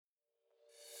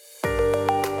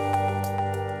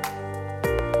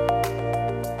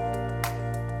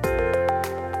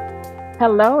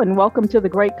Hello, and welcome to The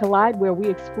Great Collide, where we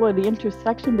explore the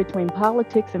intersection between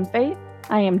politics and faith.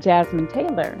 I am Jasmine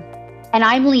Taylor. And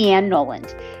I'm Leanne Noland.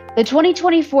 The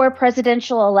 2024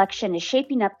 presidential election is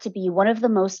shaping up to be one of the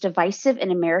most divisive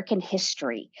in American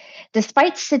history.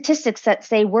 Despite statistics that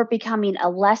say we're becoming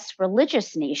a less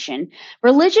religious nation,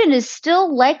 religion is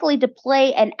still likely to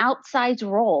play an outsized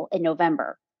role in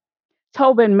November.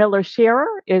 Tobin Miller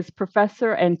Scherer is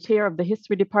professor and chair of the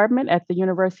history department at the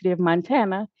University of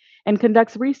Montana and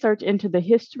conducts research into the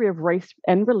history of race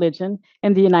and religion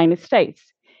in the United States.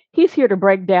 He's here to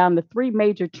break down the three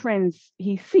major trends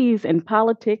he sees in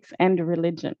politics and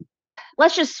religion.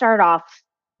 Let's just start off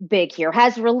big here.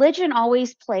 Has religion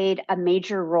always played a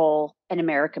major role in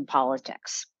American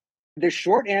politics? The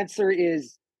short answer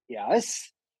is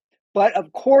yes. But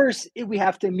of course, we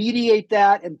have to mediate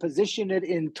that and position it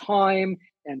in time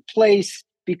and place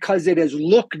because it has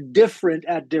looked different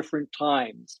at different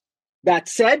times. That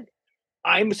said,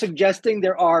 I'm suggesting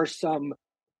there are some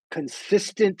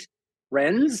consistent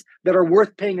trends that are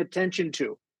worth paying attention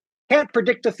to. Can't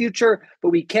predict the future, but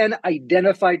we can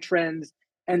identify trends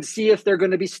and see if they're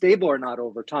going to be stable or not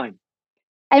over time.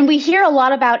 And we hear a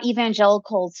lot about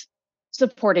evangelicals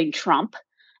supporting Trump.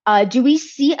 Do we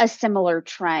see a similar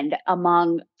trend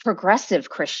among progressive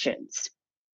Christians?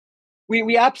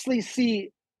 We absolutely see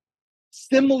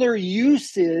similar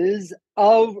uses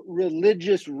of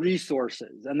religious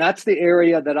resources. And that's the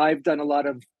area that I've done a lot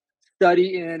of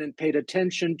study in and paid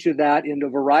attention to that in a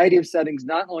variety of settings,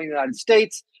 not only in the United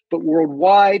States, but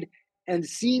worldwide, and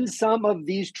seen some of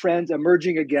these trends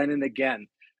emerging again and again.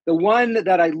 The one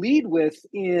that I lead with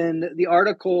in the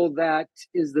article that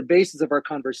is the basis of our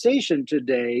conversation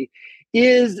today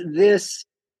is this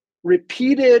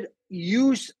repeated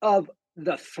use of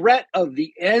the threat of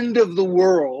the end of the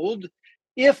world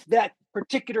if that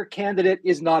particular candidate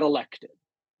is not elected.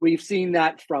 We've seen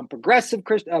that from progressive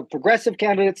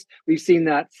candidates. We've seen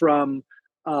that from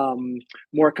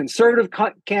more conservative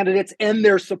candidates and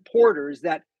their supporters,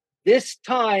 that this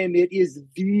time it is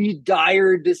the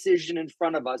dire decision in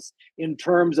front of us in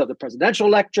terms of the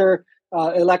presidential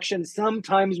election.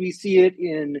 Sometimes we see it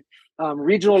in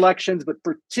regional elections, but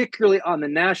particularly on the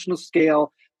national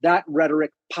scale, that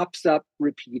rhetoric pops up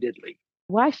repeatedly.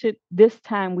 Why should this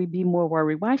time we be more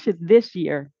worried? Why should this be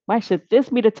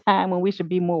the time when we should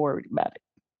be more worried about it?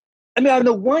 I mean, on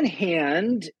the one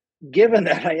hand, given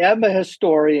that I am a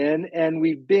historian and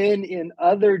we've been in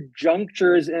other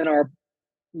junctures in our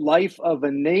life of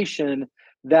a nation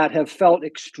that have felt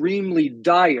extremely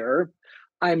dire,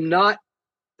 I'm not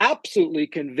absolutely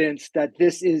convinced that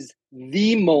this is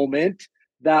the moment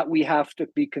that we have to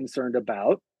be concerned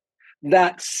about.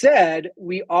 That said,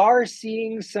 we are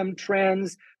seeing some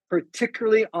trends,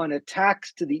 particularly on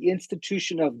attacks to the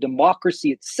institution of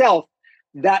democracy itself,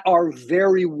 that are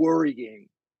very worrying.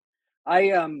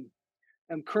 I am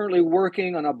currently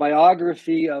working on a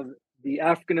biography of the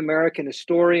African-American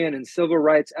historian and civil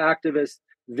rights activist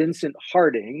Vincent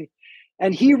Harding,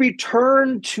 and he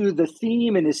returned to the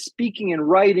theme in his speaking and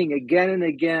writing again and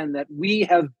again that we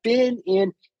have been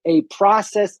in a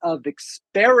process of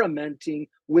experimenting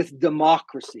with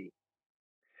democracy.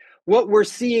 What we're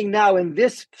seeing now in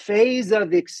this phase of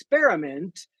the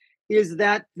experiment is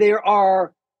that there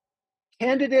are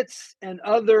candidates and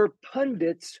other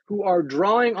pundits who are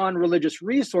drawing on religious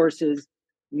resources,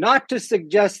 not to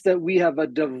suggest that we have a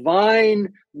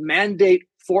divine mandate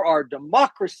for our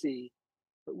democracy,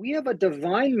 but we have a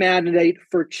divine mandate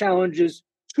for challenges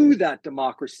to that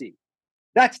democracy.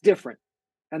 That's different,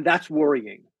 and that's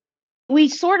worrying. We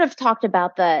sort of talked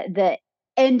about the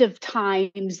end of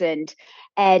times, and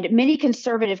many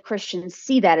conservative Christians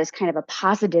see that as kind of a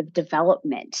positive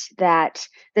development, that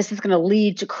this is going to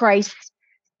lead to Christ's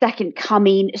second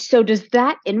coming. So does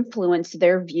that influence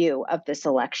their view of this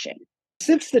election?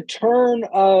 Since the turn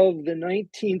of the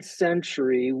 19th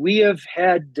century, we have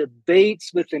had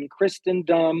debates within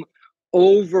Christendom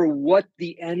over what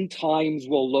the end times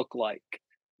will look like.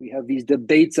 We have these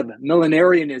debates of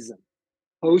millenarianism,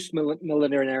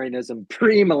 post-millenarianism,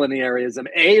 premillenarianism,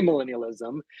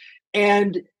 amillennialism,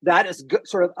 and that has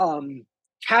sort of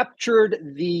captured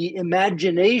the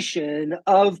imagination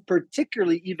of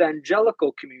particularly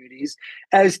evangelical communities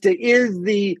as to, is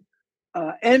the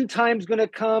end times going to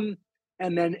come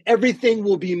and then everything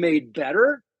will be made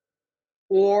better?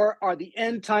 Or are the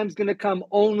end times going to come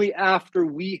only after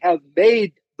we have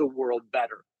made the world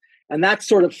better? And that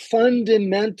sort of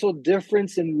fundamental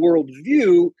difference in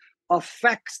worldview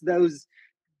affects those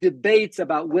debates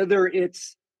about whether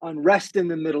it's unrest in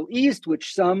the Middle East,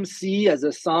 which some see as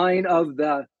a sign of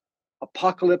the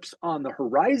apocalypse on the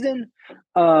horizon,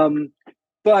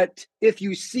 But if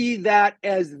you see that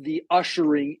as the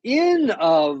ushering in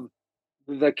of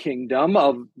the kingdom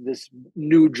of this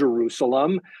new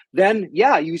Jerusalem, then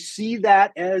yeah, you see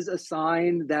that as a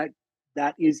sign that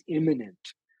that is imminent.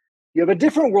 You have a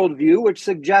different worldview, which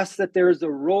suggests that there is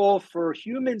a role for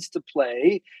humans to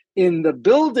play in the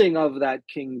building of that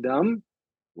kingdom.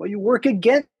 Well, you work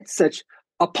against such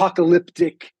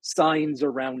apocalyptic signs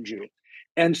around you.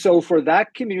 And so, for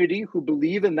that community who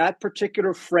believe in that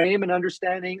particular frame and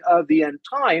understanding of the end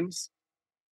times,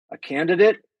 a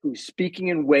candidate who's speaking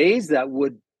in ways that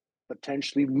would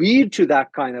potentially lead to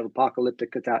that kind of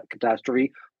apocalyptic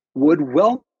catastrophe would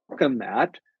welcome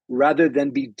that rather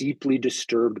than be deeply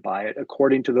disturbed by it,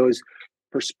 according to those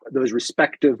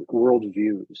respective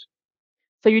worldviews.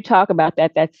 So you talk about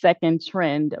that second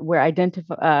trend where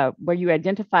you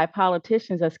identify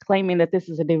politicians as claiming that this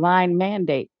is a divine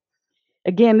mandate.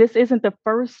 Again, this isn't the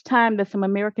first time that some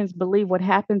Americans believe what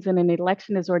happens in an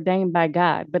election is ordained by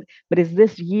God. But is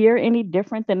this year any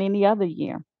different than any other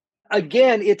year?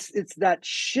 Again, it's that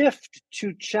shift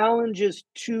to challenges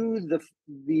to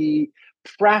the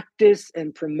practice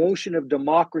and promotion of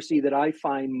democracy that I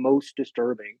find most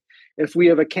disturbing. If we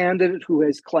have a candidate who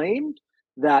has claimed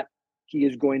that he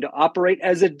is going to operate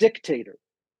as a dictator,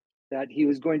 that he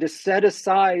was going to set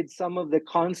aside some of the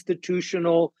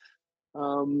constitutional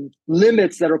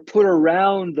limits that are put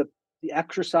around the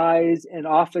exercise and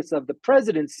office of the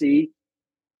presidency,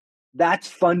 that's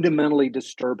fundamentally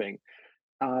disturbing.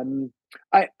 I'm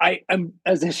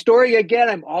as a historian again,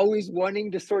 I'm always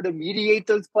wanting to sort of mediate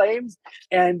those claims.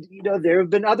 And there have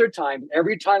been other times.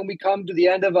 Every time we come to the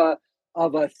end of a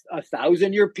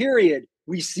 1,000-year period,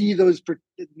 we see those.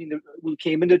 We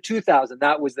came into 2000,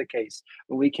 that was the case.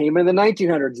 When we came in the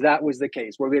 1900s, that was the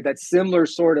case, where we had that similar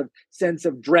sort of sense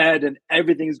of dread and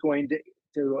everything's going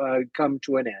to come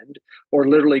to an end or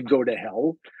literally go to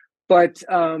hell. But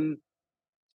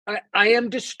I am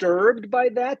disturbed by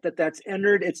that's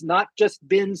entered. It's not just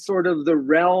been sort of the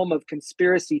realm of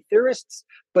conspiracy theorists,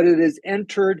 but it has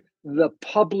entered the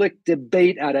public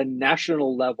debate at a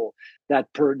national level. That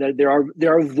there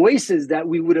are voices that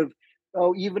we would have,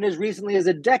 even as recently as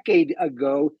a decade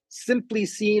ago, simply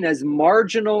seen as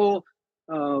marginal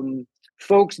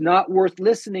folks not worth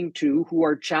listening to, who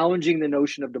are challenging the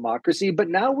notion of democracy. But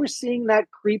now we're seeing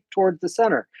that creep towards the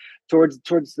center, towards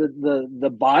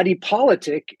the body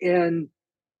politic, and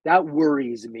that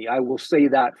worries me. I will say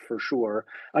that for sure.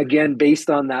 Again, based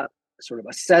on that sort of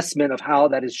assessment of how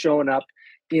that has shown up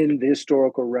in the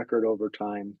historical record over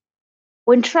time.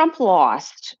 When Trump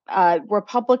lost,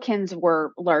 Republicans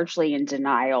were largely in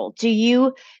denial. Do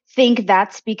you think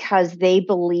that's because they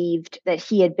believed that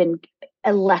he had been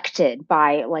elected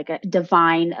by like a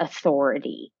divine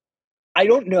authority? I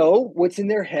don't know what's in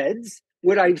their heads.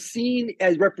 What I've seen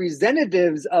as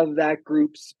representatives of that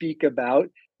group speak about,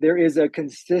 there is a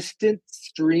consistent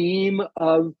stream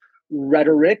of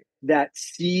rhetoric that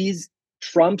sees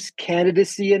Trump's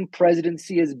candidacy and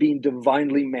presidency as being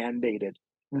divinely mandated.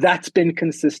 That's been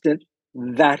consistent.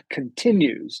 That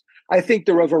continues. I think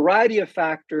there are a variety of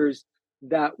factors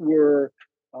that were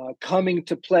coming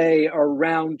to play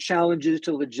around challenges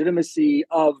to legitimacy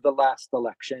of the last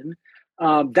election.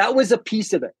 That was a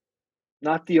piece of it,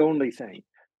 not the only thing.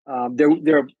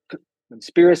 There are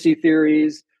conspiracy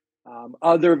theories,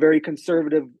 other very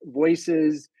conservative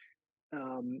voices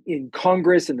in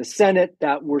Congress and the Senate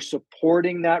that were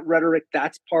supporting that rhetoric.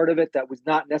 That's part of it. That was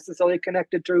not necessarily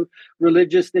connected to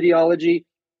religious ideology,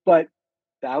 but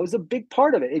that was a big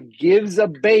part of it. It gives a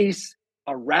base,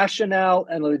 a rationale,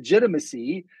 and a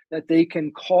legitimacy that they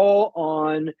can call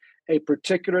on a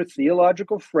particular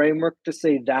theological framework to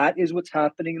say that is what's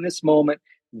happening in this moment.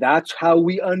 That's how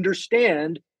we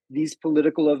understand these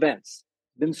political events.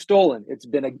 It's been stolen. It's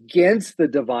been against the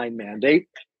divine mandate.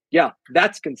 Yeah,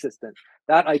 that's consistent.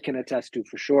 That I can attest to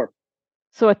for sure.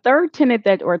 So a third tenet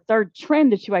third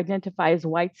trend that you identify is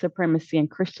white supremacy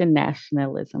and Christian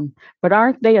nationalism. But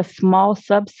aren't they a small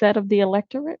subset of the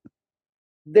electorate?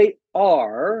 They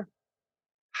are.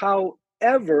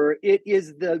 However, it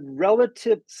is the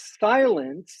relative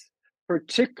silence,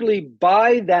 particularly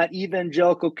by that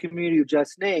evangelical community you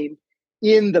just named,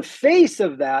 in the face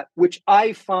of that, which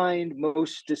I find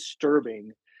most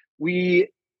disturbing.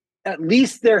 At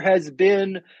least there has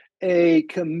been a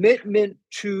commitment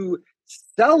to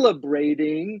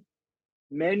celebrating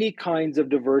many kinds of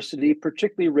diversity,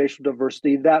 particularly racial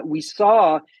diversity, that we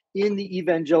saw in the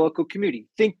evangelical community.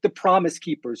 Think the Promise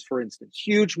Keepers, for instance,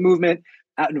 huge movement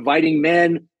at inviting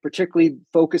men, particularly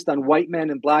focused on white men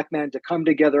and black men, to come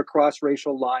together across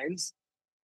racial lines.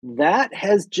 That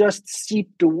has just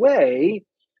seeped away.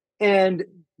 And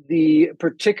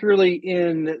particularly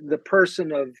in the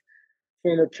person of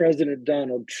former President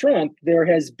Donald Trump, there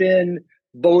has been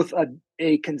both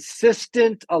a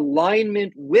consistent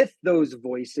alignment with those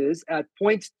voices, at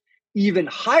points even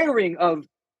hiring of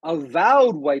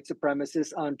avowed white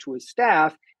supremacists onto his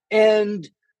staff, and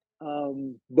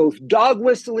both dog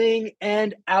whistling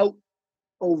and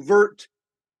overt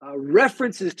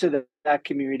references to that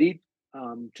community,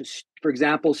 for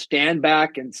example, stand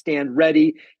back and stand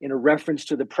ready in a reference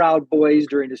to the Proud Boys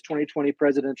during his 2020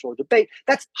 presidential debate.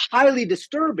 That's highly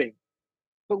disturbing.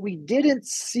 But we didn't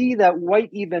see that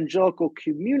white evangelical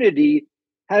community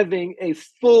having a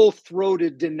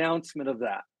full-throated denouncement of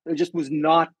that. It just was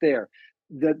not there.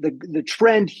 The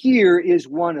trend here is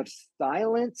one of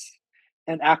silence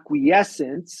and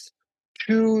acquiescence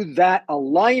to that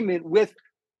alignment with,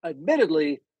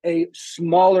 admittedly, a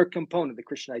smaller component. The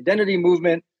Christian identity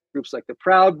movement, groups like the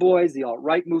Proud Boys, the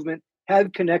alt-right movement,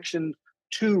 have connection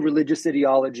to religious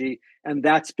ideology, and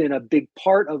that's been a big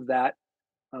part of that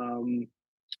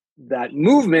that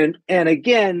movement. And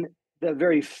again, the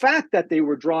very fact that they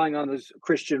were drawing on those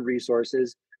Christian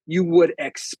resources, you would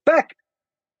expect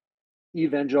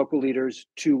evangelical leaders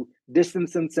to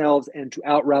distance themselves and to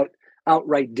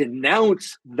outright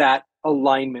denounce that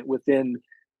alignment within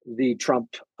the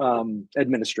Trump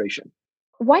administration.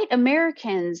 White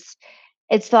Americans,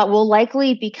 it's thought, will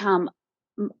likely become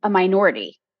a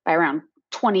minority by around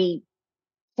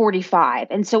 2045.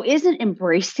 And so isn't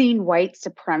embracing white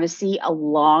supremacy a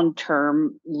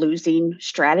long-term losing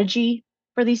strategy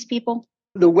for these people?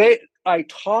 The way I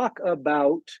talk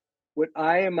about what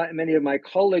I and many of my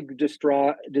colleagues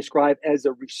describe as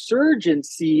a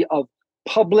resurgency of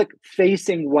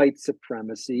public-facing white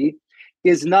supremacy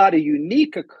is not a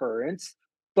unique occurrence,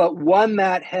 but one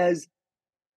that has,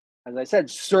 as I said,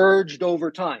 surged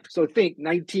over time. So think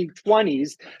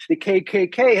 1920s, the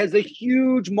KKK has a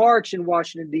huge march in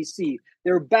Washington, D.C.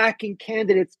 They're backing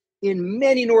candidates in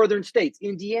many northern states.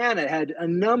 Indiana had a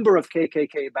number of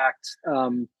KKK-backed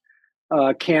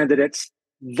candidates.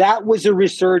 That was a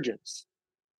resurgence.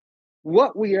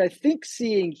 What we are, I think,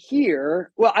 seeing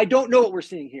here, well, I don't know what we're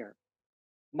seeing here.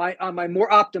 On my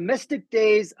more optimistic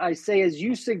days, I say, as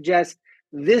you suggest,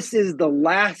 this is the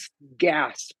last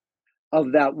gasp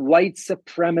of that white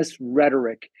supremacist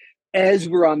rhetoric as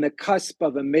we're on the cusp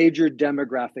of a major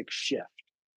demographic shift.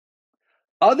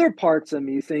 Other parts of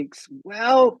me thinks,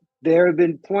 well, there have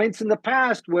been points in the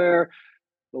past where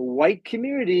the white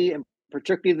community, and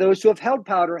particularly those who have held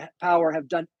power, have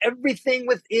done everything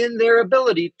within their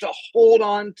ability to hold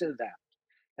on to that.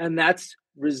 And that's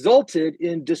resulted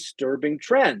in disturbing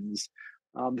trends.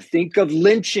 Think of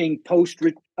lynching post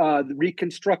the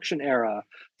Reconstruction era.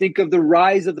 Think of the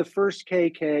rise of the first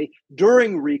KK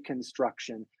during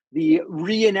Reconstruction, the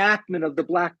reenactment of the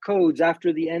Black Codes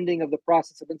after the ending of the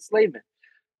process of enslavement.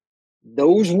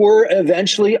 Those were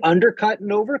eventually undercut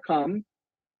and overcome.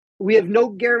 We have no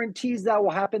guarantees that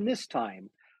will happen this time.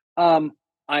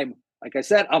 Like I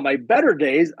said, on my better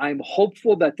days, I'm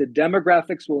hopeful that the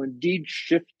demographics will indeed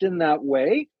shift in that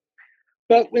way.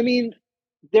 But I mean,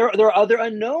 there are other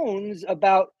unknowns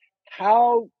about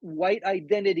how white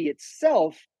identity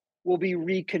itself will be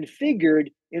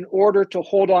reconfigured in order to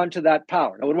hold on to that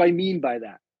power. Now, what do I mean by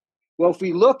that? Well, if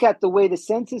we look at the way the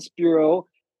Census Bureau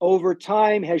over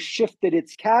time has shifted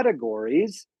its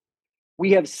categories,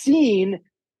 we have seen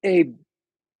a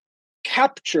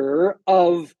capture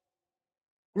of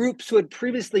groups who had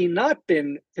previously not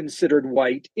been considered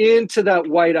white into that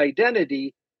white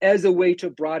identity as a way to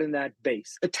broaden that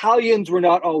base. Italians were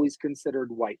not always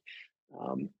considered white.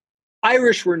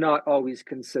 Irish were not always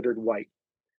considered white.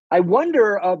 I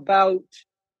wonder about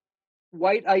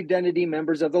white identity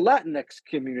members of the Latinx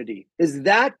community. Is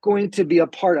that going to be a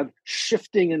part of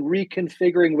shifting and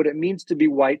reconfiguring what it means to be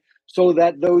white so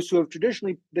that those who have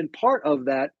traditionally been part of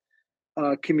that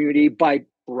community, by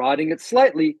broadening it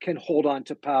slightly, can hold on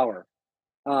to power?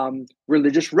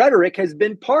 Religious rhetoric has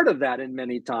been part of that in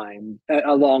many times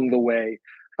along the way.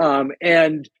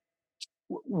 And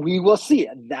we will see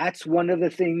it. That's one of the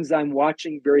things I'm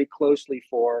watching very closely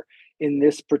for in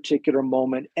this particular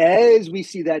moment as we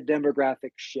see that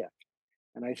demographic shift.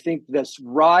 And I think this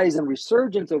rise and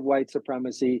resurgence of white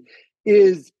supremacy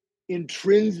is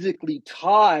intrinsically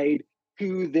tied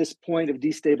to this point of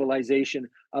destabilization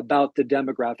about the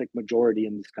demographic majority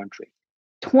in this country.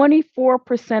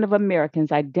 24% of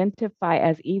Americans identify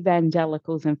as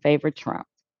evangelicals and favor Trump.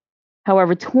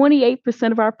 However,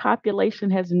 28% of our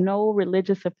population has no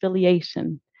religious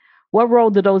affiliation. What role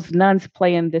do those nuns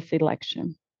play in this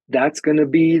election? That's going to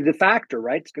be the factor,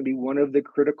 right? It's going to be one of the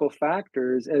critical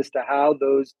factors as to how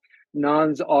those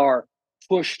nuns are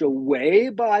pushed away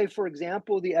by, for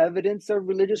example, the evidence of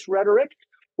religious rhetoric?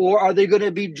 Or are they going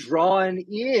to be drawn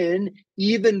in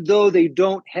even though they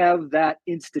don't have that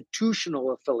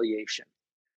institutional affiliation?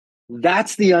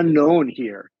 That's the unknown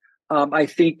here. I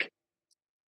think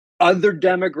other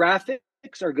demographics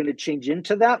are going to change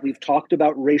into that. We've talked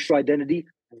about racial identity.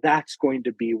 That's going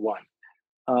to be one.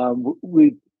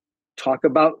 We talk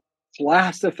about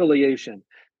class affiliation.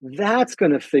 That's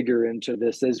going to figure into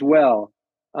this as well.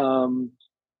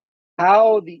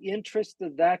 How the interests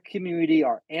of that community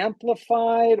are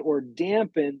amplified or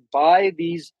dampened by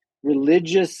these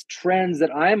religious trends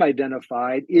that I'm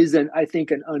identified is, I think,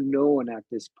 an unknown at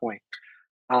this point.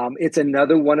 It's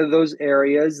another one of those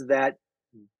areas that,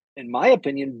 in my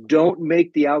opinion, don't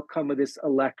make the outcome of this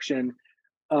election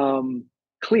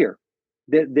clear.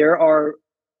 That there are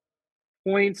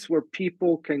points where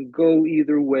people can go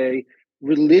either way.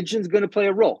 Religion's going to play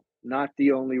a role, not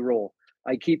the only role.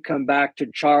 I keep coming back to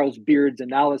Charles Beard's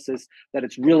analysis that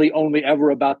it's really only ever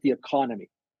about the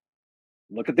economy.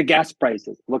 Look at the gas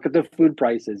prices, look at the food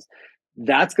prices.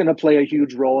 That's going to play a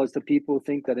huge role as the people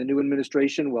think that a new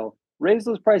administration will raise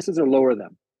those prices or lower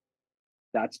them.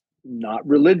 That's not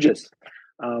religious,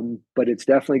 but it's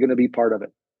definitely going to be part of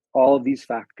it. All of these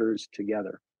factors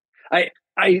together. I,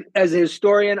 as a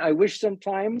historian, I wish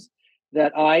sometimes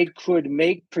that I could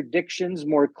make predictions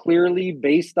more clearly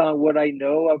based on what I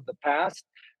know of the past,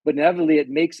 but inevitably it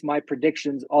makes my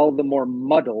predictions all the more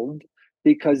muddled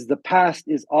because the past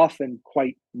is often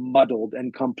quite muddled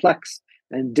and complex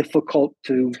and difficult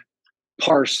to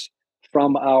parse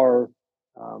from our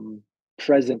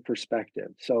present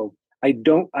perspective. So I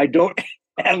don't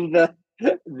have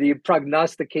the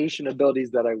prognostication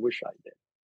abilities that I wish I did.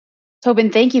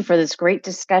 Tobin, thank you for this great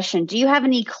discussion. Do you have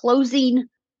any closing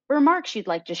remarks you'd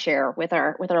like to share with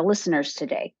our listeners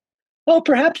today? Well,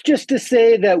 perhaps just to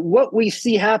say that what we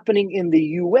see happening in the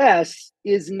US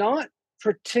is not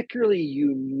particularly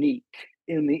unique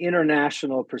in the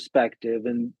international perspective.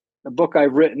 In a book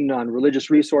I've written on religious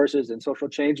resources and social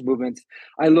change movements,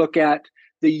 I look at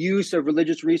the use of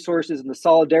religious resources in the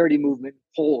solidarity movement in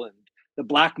Poland, the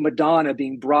Black Madonna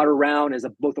being brought around as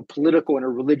both a political and a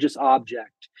religious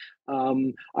object.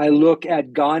 I look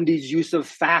at Gandhi's use of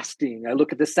fasting. I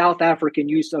look at the South African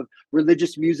use of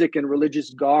religious music and religious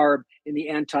garb in the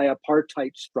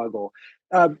anti-apartheid struggle.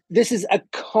 This is a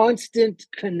constant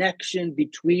connection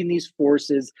between these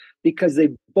forces because they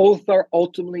both are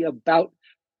ultimately about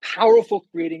powerful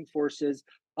creating forces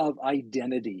of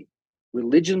identity.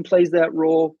 Religion plays that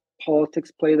role.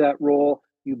 Politics play that role.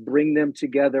 You bring them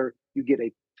together, you get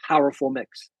a powerful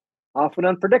mix. Often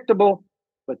unpredictable,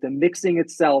 but the mixing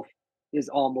itself is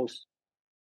almost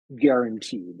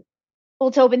guaranteed.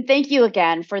 Well, Tobin, thank you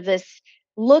again for this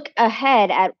look ahead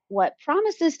at what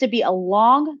promises to be a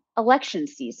long election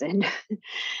season.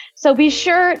 So be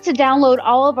sure to download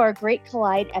all of our Great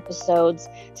Collide episodes,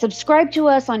 subscribe to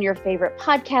us on your favorite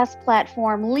podcast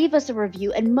platform, leave us a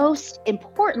review, and most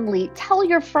importantly, tell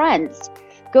your friends.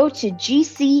 Go to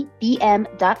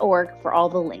gcbm.org for all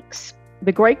the links.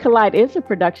 The Great Collide is a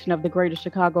production of the Greater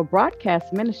Chicago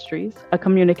Broadcast Ministries, a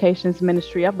communications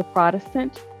ministry of the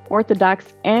Protestant,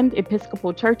 Orthodox, and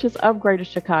Episcopal Churches of Greater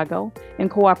Chicago in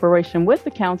cooperation with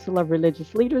the Council of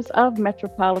Religious Leaders of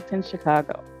Metropolitan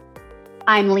Chicago.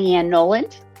 I'm Leanne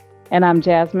Noland. And I'm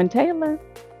Jasmine Taylor.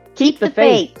 Keep the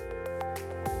faith.